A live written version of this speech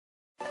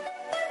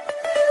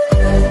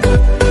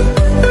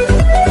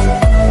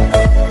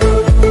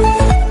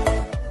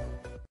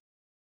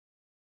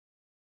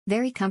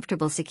Very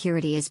comfortable,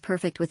 security is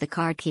perfect with the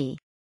card key.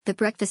 The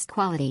breakfast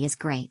quality is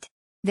great.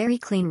 Very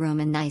clean room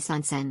and nice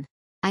onsen.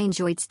 I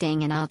enjoyed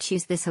staying and I'll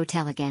choose this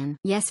hotel again.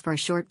 Yes, for a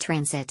short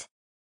transit.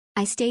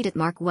 I stayed at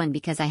Mark-1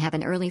 because I have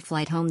an early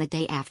flight home the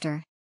day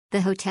after.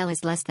 The hotel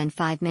is less than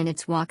 5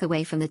 minutes walk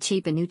away from the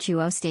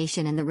Chiba-Nuchuo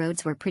station and the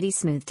roads were pretty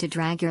smooth to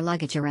drag your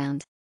luggage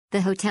around.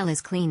 The hotel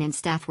is clean and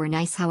staff were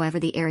nice, however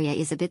the area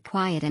is a bit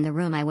quiet and the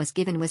room I was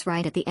given was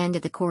right at the end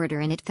of the corridor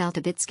and it felt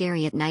a bit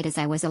scary at night as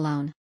I was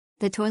alone.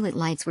 The toilet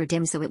lights were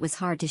dim so it was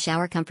hard to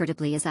shower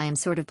comfortably as I am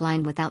sort of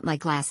blind without my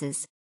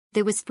glasses.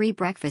 There was free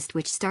breakfast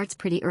which starts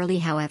pretty early,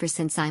 however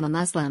since I'm a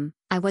Muslim,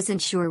 I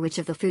wasn't sure which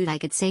of the food I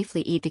could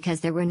safely eat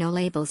because there were no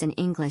labels in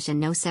English and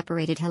no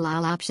separated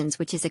halal options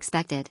which is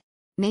expected.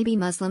 Maybe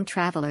Muslim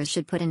travelers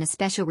should put in a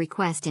special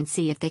request and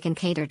see if they can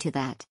cater to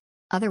that.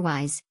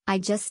 Otherwise,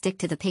 I'd just stick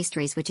to the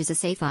pastries which is a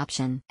safe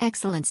option.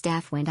 Excellent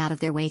staff went out of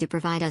their way to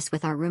provide us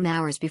with our room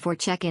hours before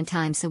check-in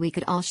time so we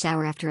could all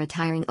shower after a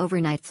tiring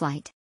overnight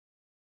flight.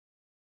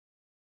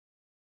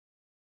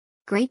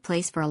 Great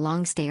place for a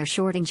long stay or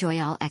short.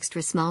 Enjoy all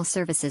extra small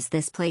services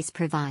this place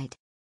provide.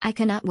 I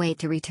cannot wait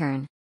to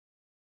return.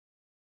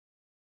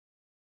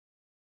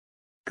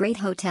 Great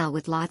hotel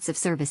with lots of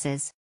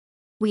services.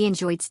 We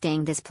enjoyed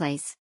staying this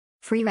place.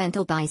 Free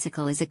rental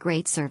bicycle is a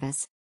great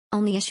service.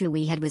 Only issue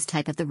we had was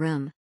type of the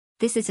room.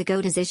 This is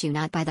Agoda's issue,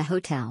 not by the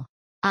hotel.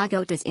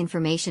 Agoda's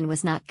information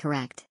was not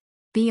correct.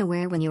 Be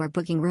aware when you are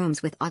booking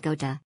rooms with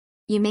Agoda.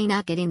 You may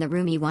not get in the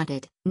room you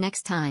wanted.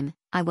 Next time,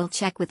 I will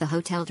check with the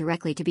hotel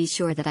directly to be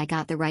sure that I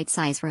got the right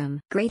size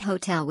room. Great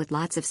hotel with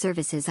lots of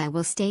services. I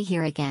will stay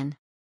here again.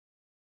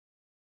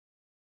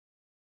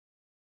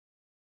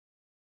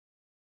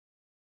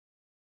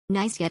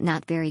 Nice yet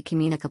not very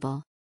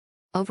communicable.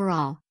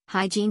 Overall,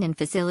 hygiene and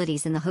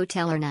facilities in the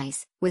hotel are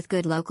nice, with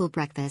good local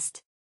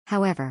breakfast.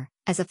 However,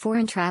 as a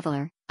foreign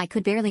traveler, I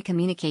could barely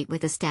communicate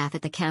with the staff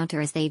at the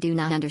counter as they do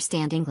not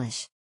understand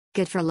English.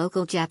 Good for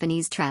local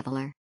Japanese traveler.